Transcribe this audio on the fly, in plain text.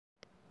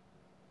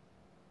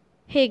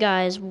Hey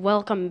guys,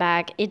 welcome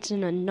back. It's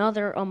in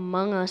another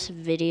Among Us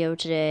video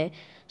today.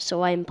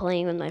 So I'm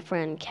playing with my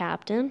friend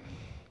Captain.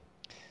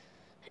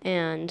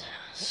 And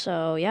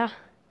so yeah,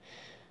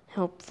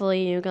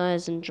 hopefully you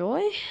guys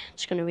enjoy.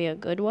 It's gonna be a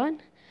good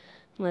one.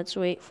 Let's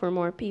wait for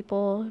more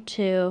people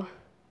to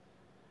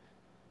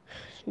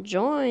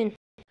join.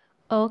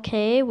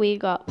 Okay, we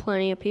got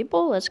plenty of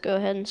people. Let's go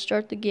ahead and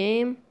start the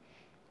game.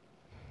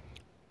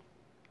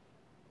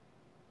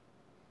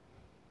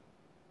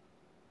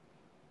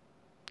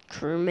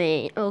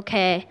 Crewmate,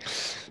 okay.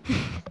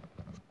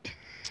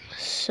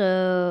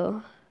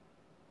 So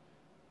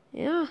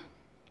yeah,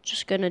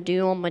 just gonna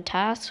do all my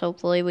tasks.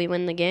 Hopefully we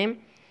win the game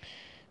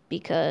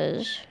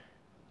because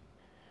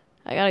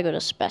I gotta go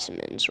to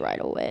specimens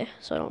right away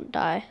so I don't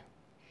die.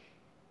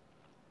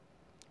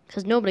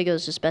 Because nobody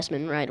goes to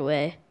specimen right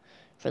away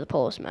for the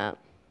Polis map.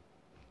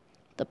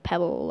 The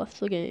pebble left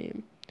the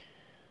game.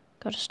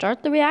 Gotta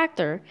start the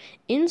reactor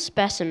in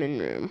specimen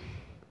room.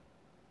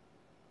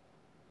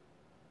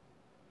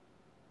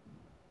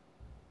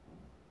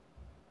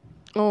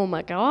 Oh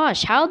my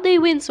gosh, how'd they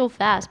win so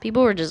fast?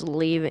 People were just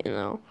leaving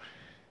though.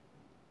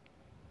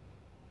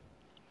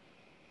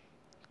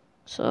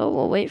 So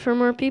we'll wait for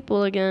more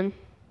people again.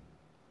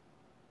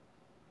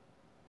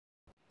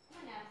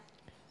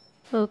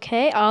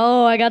 Okay,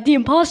 oh, I got the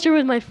imposter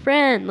with my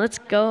friend. Let's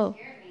go.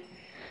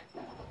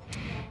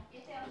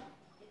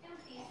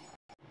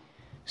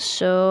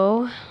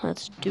 So,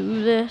 let's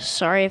do this.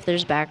 Sorry if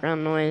there's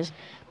background noise.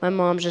 My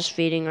mom's just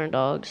feeding our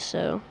dogs,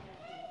 so.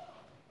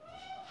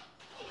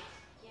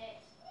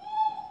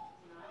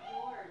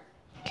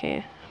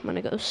 Okay, I'm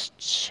gonna go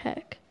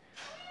check.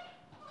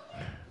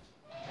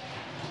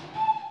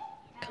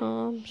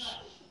 Comms.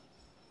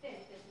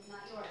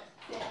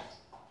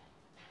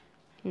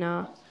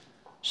 Nah,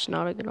 it's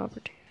not a good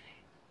opportunity.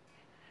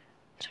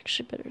 It's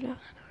actually better down.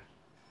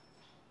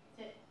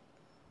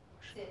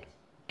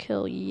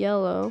 Kill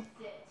yellow.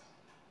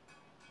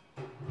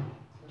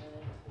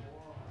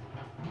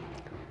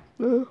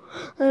 No,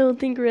 I don't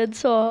think red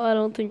saw. I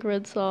don't think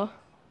red saw.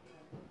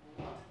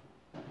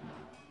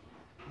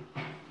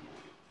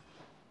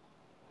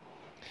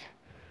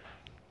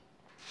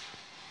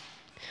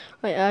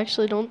 I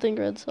actually don't think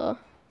red saw.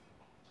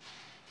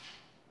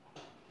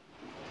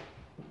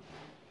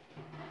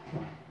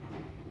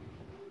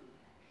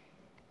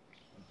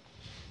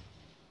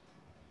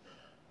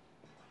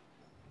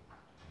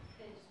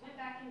 They just went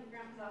back into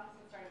Grandpa's office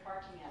and started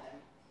barking at him.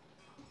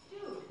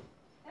 Dude,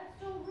 that's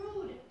so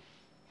rude.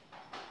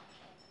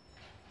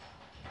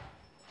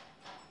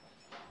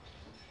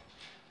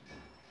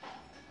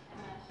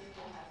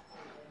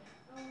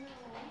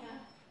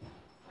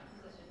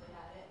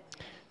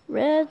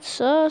 Red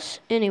sus.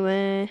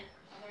 Anyway.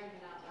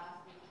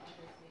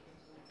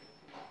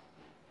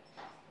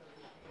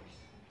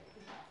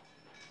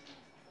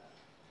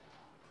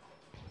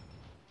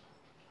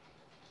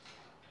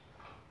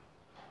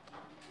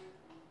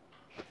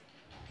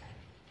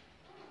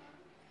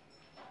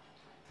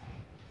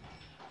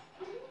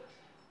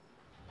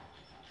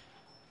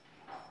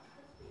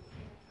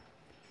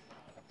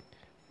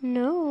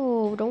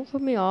 No, don't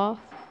put me off.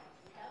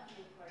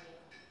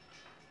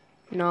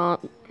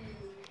 Not.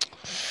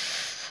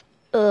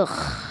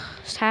 Ugh.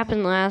 This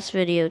happened last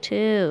video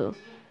too.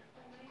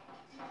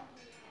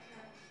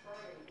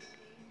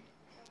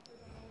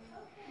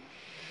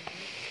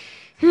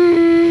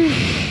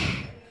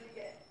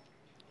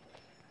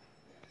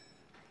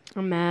 I'm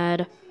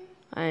mad.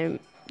 I'm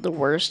the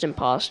worst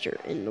imposter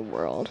in the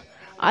world.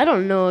 I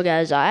don't know,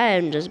 guys. I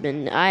just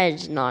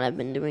not have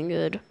been doing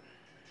good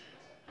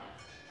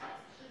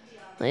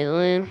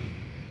lately.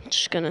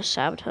 Just gonna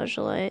sabotage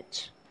the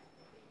lights.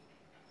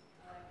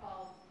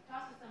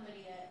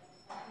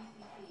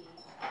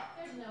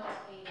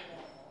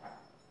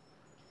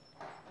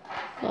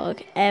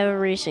 Look,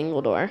 every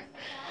single door.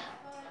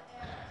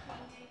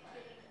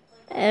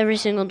 Every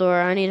single door.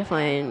 I need to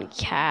find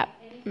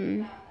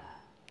Captain.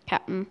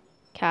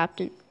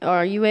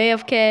 Are you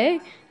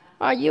AFK?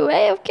 Are you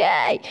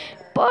AFK?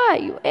 Boy,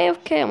 you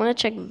AFK. I'm gonna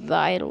check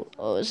vital.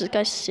 Oh, is this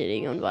guy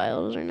sitting on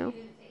vitals right now?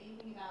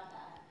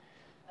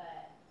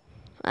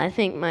 I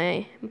think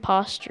my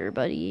imposter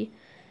buddy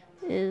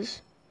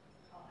is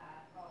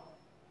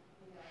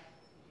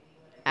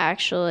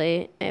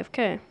actually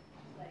AFK.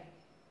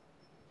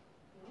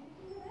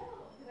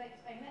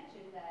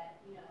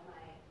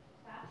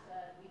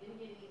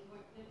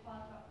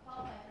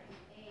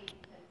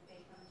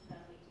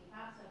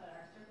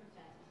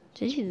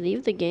 Did he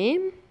leave the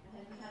game?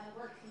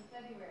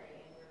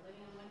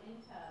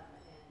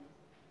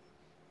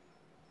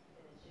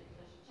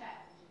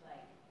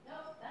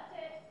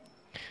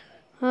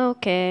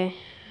 Okay.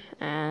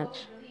 I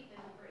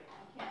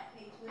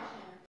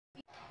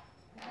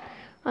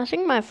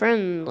think my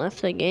friend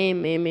left the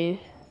game,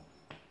 maybe.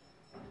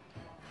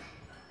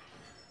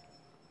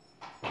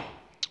 I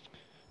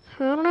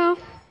don't know.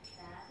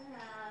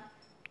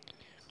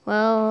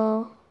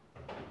 Well,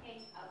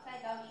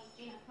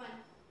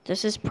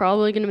 this is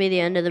probably going to be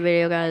the end of the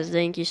video, guys.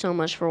 Thank you so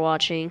much for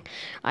watching.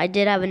 I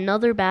did have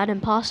another bad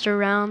imposter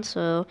round,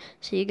 so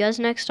see you guys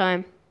next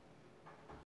time.